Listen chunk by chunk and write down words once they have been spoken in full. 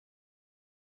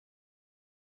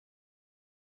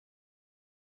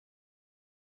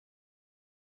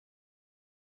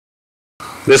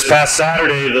This past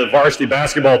Saturday, the varsity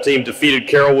basketball team defeated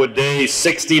Carrollwood Day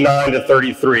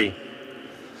 69-33.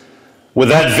 With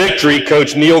that victory,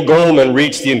 Coach Neal Goldman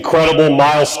reached the incredible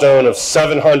milestone of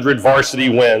 700 varsity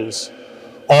wins,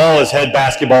 all as head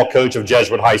basketball coach of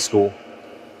Jesuit High School.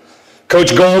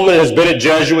 Coach Goldman has been at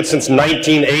Jesuit since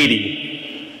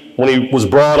 1980, when he was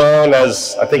brought on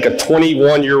as, I think, a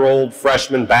 21-year-old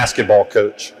freshman basketball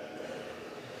coach.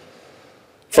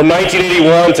 From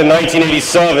 1981 to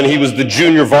 1987, he was the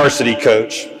junior varsity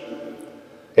coach.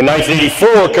 In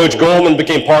 1984, Coach Goldman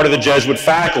became part of the Jesuit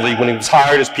faculty when he was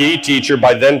hired as PE teacher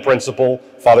by then principal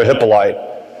Father Hippolyte.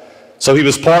 So he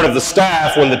was part of the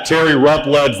staff when the Terry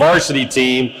Rupp-led varsity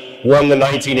team won the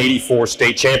 1984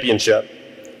 state championship.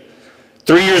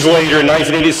 3 years later, in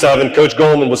 1987, Coach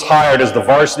Goldman was hired as the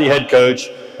varsity head coach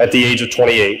at the age of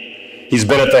 28. He's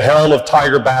been at the helm of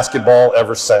Tiger basketball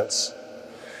ever since.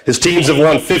 His teams have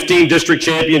won 15 district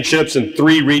championships and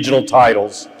 3 regional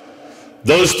titles.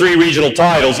 Those 3 regional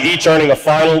titles, each earning a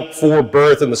Final Four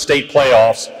berth in the state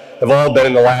playoffs, have all been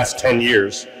in the last 10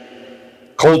 years.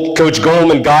 Coach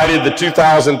Goldman guided the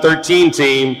 2013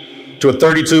 team to a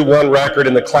 32-1 record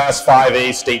in the Class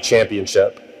 5A state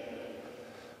championship.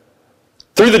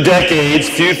 Through the decades,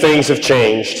 few things have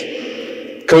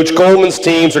changed. Coach Goldman's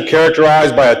teams are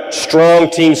characterized by a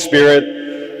strong team spirit,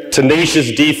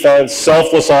 tenacious defense,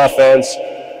 selfless offense,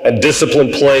 and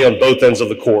disciplined play on both ends of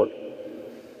the court.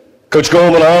 Coach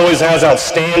Goldman always has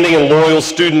outstanding and loyal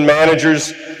student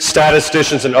managers,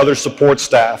 statisticians, and other support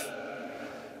staff.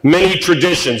 Many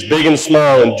traditions, big and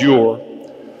small, endure.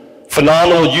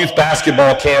 Phenomenal youth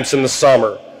basketball camps in the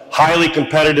summer, highly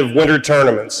competitive winter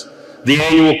tournaments, the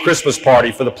annual Christmas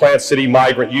party for the Plant City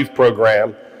Migrant Youth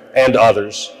Program, and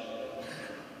others.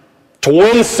 To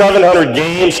win 700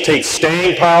 games takes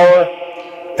staying power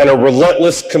and a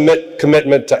relentless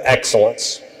commitment to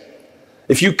excellence.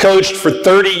 If you coached for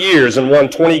 30 years and won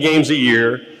 20 games a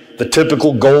year, the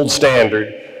typical gold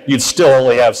standard, you'd still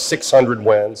only have 600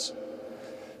 wins.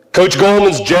 Coach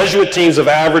Goldman's Jesuit teams have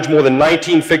averaged more than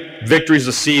 19 victories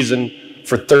a season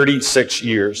for 36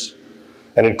 years,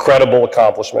 an incredible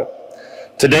accomplishment.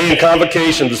 Today in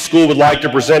Convocation, the school would like to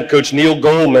present Coach Neal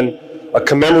Goldman a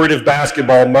commemorative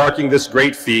basketball marking this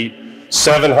great feat,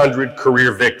 700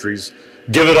 career victories.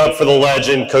 Give it up for the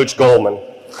legend, Coach Goldman.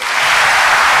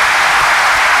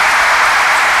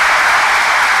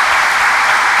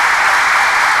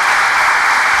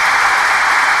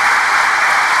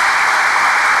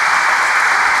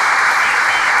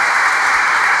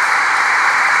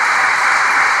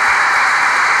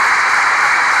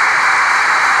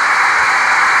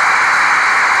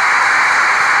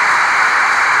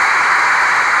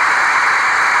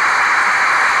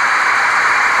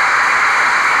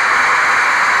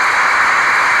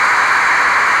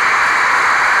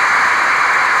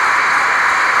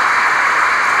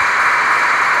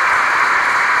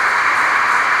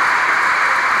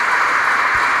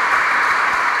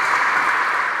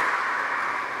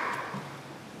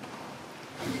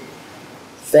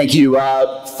 Thank you,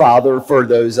 Father, for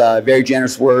those very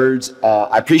generous words.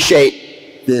 I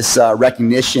appreciate this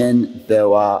recognition,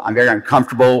 though I'm very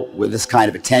uncomfortable with this kind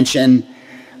of attention.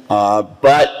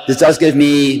 But this does give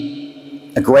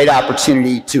me a great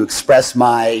opportunity to express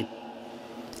my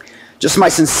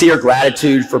sincere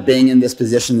gratitude for being in this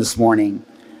position this morning.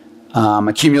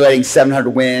 Accumulating 700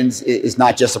 wins is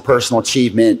not just a personal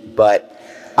achievement, but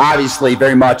obviously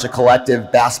very much a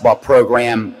collective basketball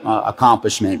program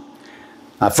accomplishment.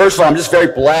 First of all, I'm just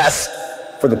very blessed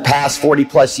for the past 40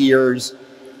 plus years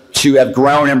to have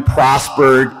grown and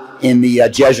prospered in the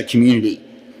Jesuit community.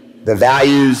 The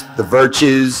values, the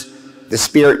virtues, the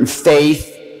spirit and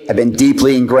faith have been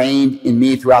deeply ingrained in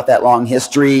me throughout that long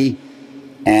history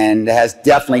and has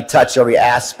definitely touched every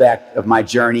aspect of my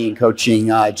journey in coaching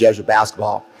Jesuit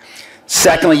basketball.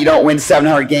 Secondly, you don't win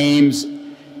 700 games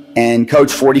and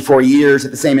coach 44 years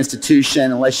at the same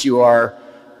institution unless you are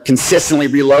consistently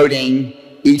reloading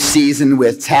each season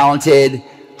with talented,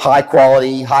 high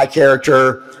quality, high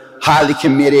character, highly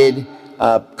committed,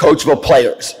 coachable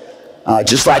players.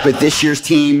 Just like with this year's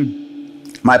team,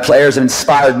 my players have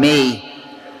inspired me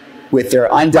with their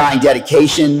undying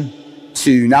dedication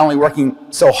to not only working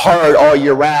so hard all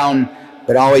year round,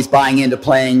 but always buying into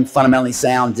playing fundamentally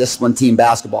sound, disciplined team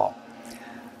basketball.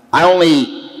 I only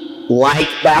like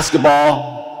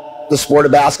basketball, the sport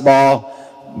of basketball,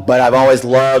 but I've always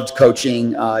loved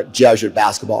coaching Jesuit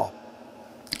basketball.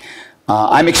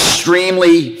 I'm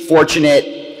extremely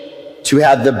fortunate to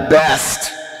have the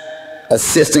best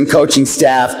assistant coaching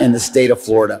staff in the state of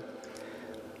Florida.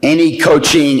 Any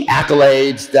coaching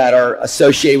accolades that are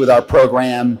associated with our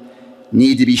program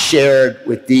need to be shared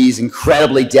with these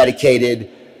incredibly dedicated,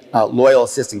 loyal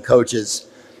assistant coaches.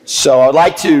 So I'd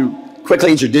like to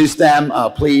quickly introduce them.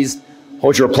 Please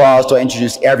hold your applause till I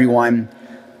introduce everyone.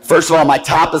 First of all, my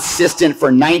top assistant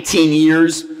for 19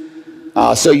 years,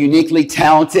 so uniquely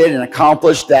talented and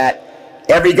accomplished that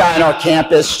every guy on our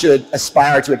campus should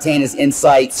aspire to attain his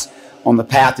insights on the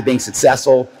path to being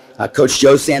successful, Coach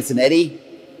Joe Sansonetti.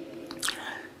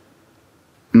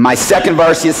 My second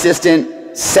varsity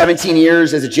assistant, 17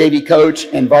 years as a JV coach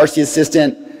and varsity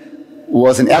assistant,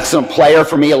 was an excellent player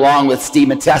for me, along with Steve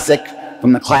Matesic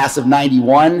from the class of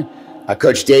 91,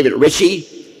 Coach David Ritchie.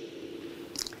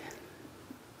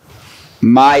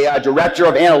 My director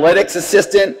of analytics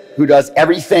assistant, who does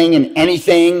everything and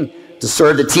anything to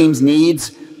serve the team's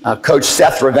needs, Coach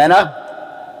Seth Ravenna.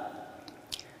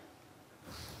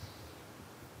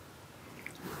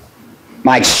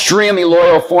 My extremely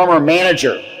loyal former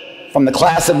manager from the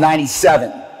class of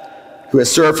 97, who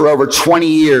has served for over 20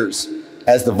 years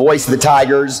as the voice of the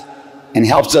Tigers and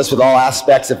helps us with all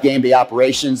aspects of game day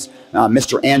operations,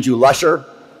 Mr. Andrew Lusher.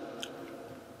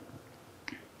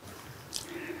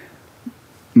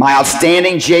 My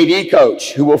outstanding JV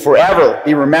coach, who will forever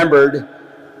be remembered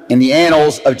in the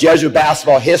annals of Jesuit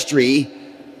basketball history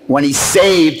when he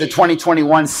saved the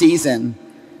 2021 season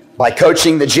by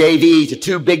coaching the JV to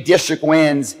 2 big district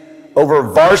wins over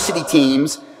varsity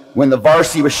teams when the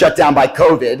varsity was shut down by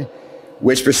COVID,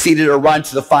 which preceded a run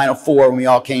to the Final Four when we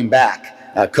all came back.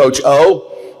 Coach O.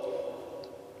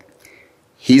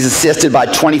 He's assisted by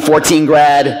 2014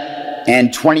 grad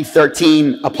and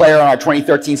 2013, a player on our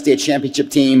 2013 state championship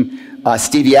team,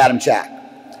 Stevie Adamchak.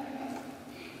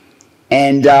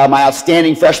 And my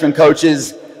outstanding freshman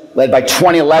coaches, led by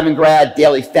 2011 grad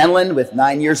Daley Fenlon with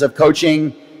 9 years of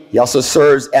coaching. He also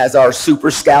serves as our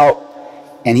super scout,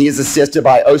 and he is assisted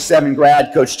by 07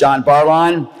 grad Coach John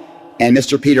Barlon and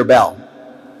Mr. Peter Bell.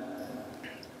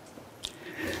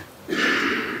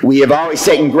 We have always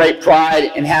taken great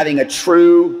pride in having a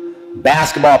true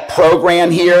basketball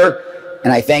program here,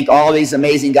 and I thank all these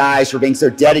amazing guys for being so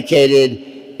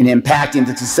dedicated in impacting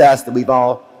the success that we've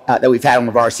had on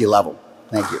the varsity level.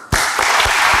 Thank you.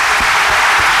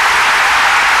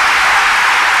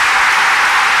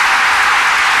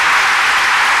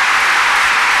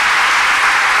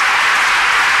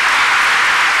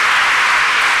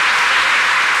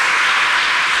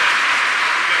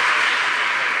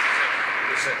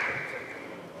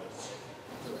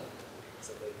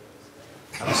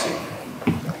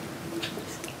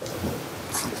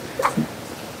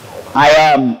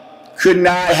 I could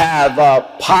not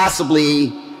have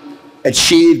possibly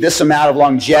achieved this amount of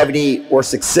longevity or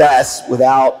success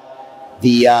without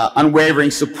the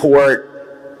unwavering support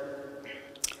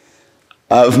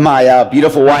of my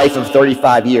beautiful wife of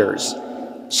 35 years.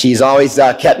 She's always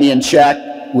kept me in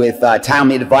check with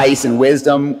timely advice and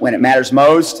wisdom when it matters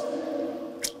most.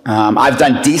 I've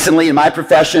done decently in my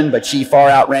profession, but she far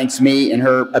outranks me in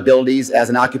her abilities as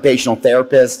an occupational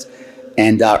therapist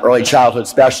and early childhood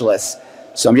specialist.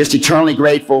 So I'm just eternally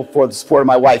grateful for the support of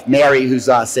my wife, Mary, who's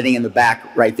sitting in the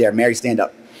back right there. Mary, stand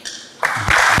up.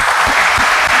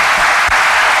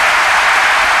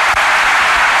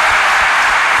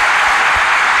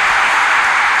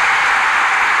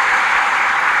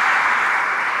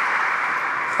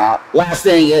 Last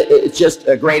thing, it's just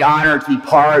a great honor to be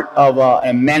part of an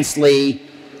immensely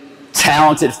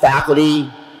talented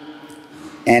faculty,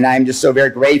 and I'm just so very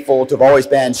grateful to have always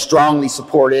been strongly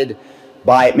supported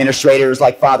by administrators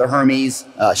like Father Hermes,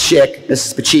 Schick,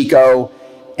 Mrs. Pacheco,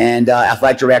 and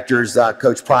athletic directors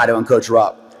Coach Prado and Coach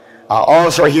Rupp. All of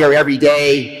us are here every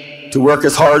day to work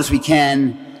as hard as we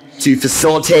can to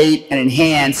facilitate and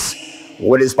enhance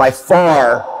what is by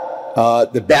far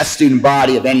the best student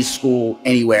body of any school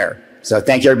anywhere. So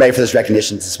thank you everybody for this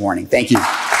recognition this morning. Thank you.